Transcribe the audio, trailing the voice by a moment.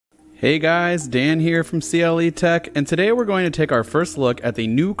Hey guys, Dan here from CLE Tech, and today we're going to take our first look at the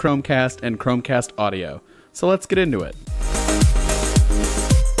new Chromecast and Chromecast audio. So let's get into it.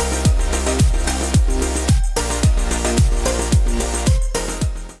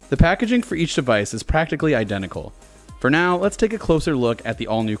 The packaging for each device is practically identical. For now, let's take a closer look at the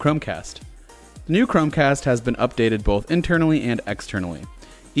all-new Chromecast. The new Chromecast has been updated both internally and externally.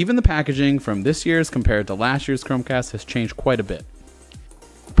 Even the packaging from this year's compared to last year's Chromecast has changed quite a bit.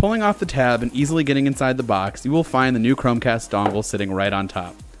 Pulling off the tab and easily getting inside the box, you will find the new Chromecast dongle sitting right on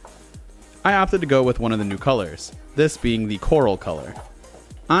top. I opted to go with one of the new colors, this being the coral color.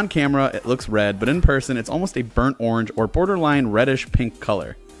 On camera it looks red, but in person it's almost a burnt orange or borderline reddish pink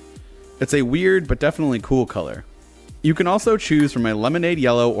color. It's a weird but definitely cool color. You can also choose from a lemonade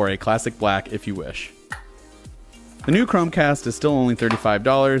yellow or a classic black if you wish. The new Chromecast is still only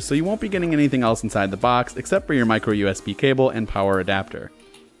 $35, so you won't be getting anything else inside the box except for your micro USB cable and power adapter.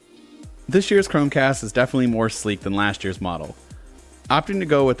 This year's Chromecast is definitely more sleek than last year's model. Opting to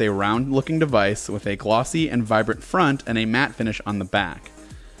go with a round looking device with a glossy and vibrant front and a matte finish on the back.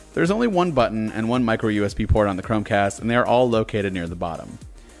 There's only one button and one micro USB port on the Chromecast, and they are all located near the bottom.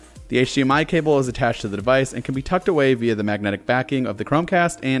 The HDMI cable is attached to the device and can be tucked away via the magnetic backing of the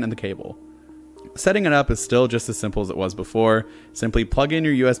Chromecast and in the cable. Setting it up is still just as simple as it was before. Simply plug in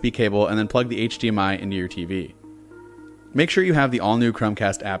your USB cable and then plug the HDMI into your TV. Make sure you have the all-new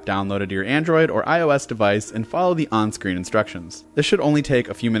Chromecast app downloaded to your Android or iOS device and follow the on-screen instructions. This should only take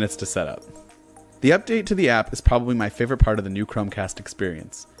a few minutes to set up. The update to the app is probably my favorite part of the new Chromecast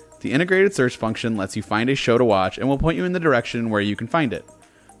experience. The integrated search function lets you find a show to watch and will point you in the direction where you can find it.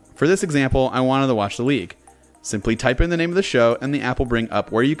 For this example, I wanted to watch The League. Simply type in the name of the show and the app will bring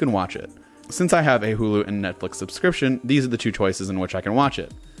up where you can watch it. Since I have a Hulu and Netflix subscription, these are the two choices in which I can watch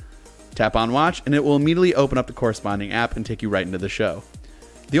it. Tap on watch and it will immediately open up the corresponding app and take you right into the show.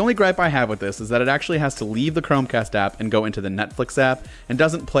 The only gripe I have with this is that it actually has to leave the Chromecast app and go into the Netflix app and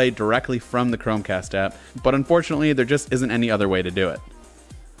doesn't play directly from the Chromecast app, but unfortunately there just isn't any other way to do it.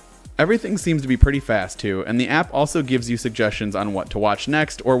 Everything seems to be pretty fast too, and the app also gives you suggestions on what to watch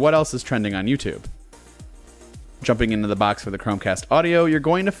next or what else is trending on YouTube. Jumping into the box for the Chromecast audio, you're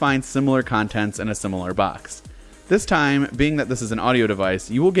going to find similar contents in a similar box. This time, being that this is an audio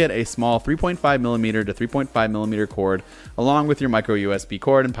device, you will get a small 3.5mm to 3.5mm cord along with your micro USB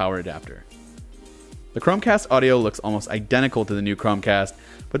cord and power adapter. The Chromecast audio looks almost identical to the new Chromecast,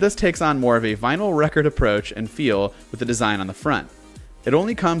 but this takes on more of a vinyl record approach and feel with the design on the front. It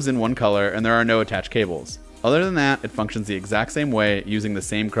only comes in one color and there are no attached cables. Other than that, it functions the exact same way using the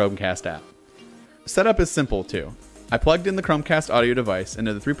same Chromecast app. Setup is simple too. I plugged in the Chromecast audio device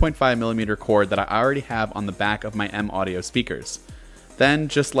into the 3.5mm cord that I already have on the back of my M Audio speakers. Then,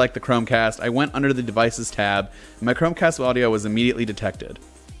 just like the Chromecast, I went under the devices tab and my Chromecast audio was immediately detected.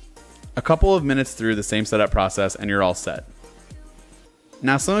 A couple of minutes through the same setup process and you're all set.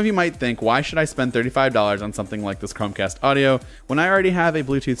 Now some of you might think, why should I spend $35 on something like this Chromecast audio when I already have a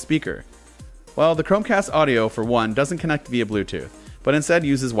Bluetooth speaker? Well, the Chromecast audio, for one, doesn't connect via Bluetooth, but instead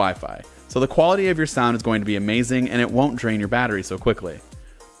uses Wi-Fi. So the quality of your sound is going to be amazing and it won't drain your battery so quickly.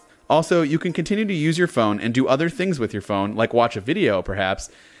 Also, you can continue to use your phone and do other things with your phone, like watch a video perhaps,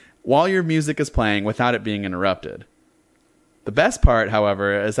 while your music is playing without it being interrupted. The best part,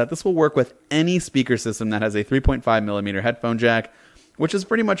 however, is that this will work with any speaker system that has a 3.5mm headphone jack, which is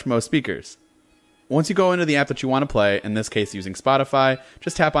pretty much most speakers. Once you go into the app that you want to play, in this case using Spotify,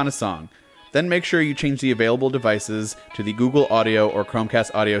 just tap on a song. Then make sure you change the available devices to the Google Audio or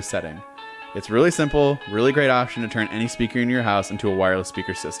Chromecast Audio setting. It's really simple, really great option to turn any speaker in your house into a wireless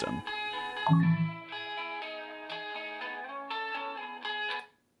speaker system.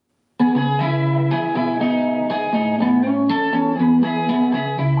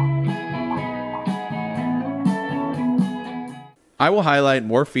 I will highlight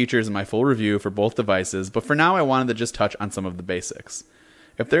more features in my full review for both devices, but for now I wanted to just touch on some of the basics.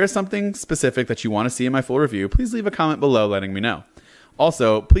 If there is something specific that you want to see in my full review, please leave a comment below letting me know.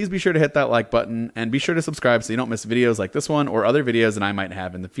 Also, please be sure to hit that like button and be sure to subscribe so you don't miss videos like this one or other videos that I might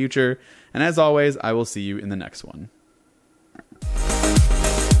have in the future. And as always, I will see you in the next one.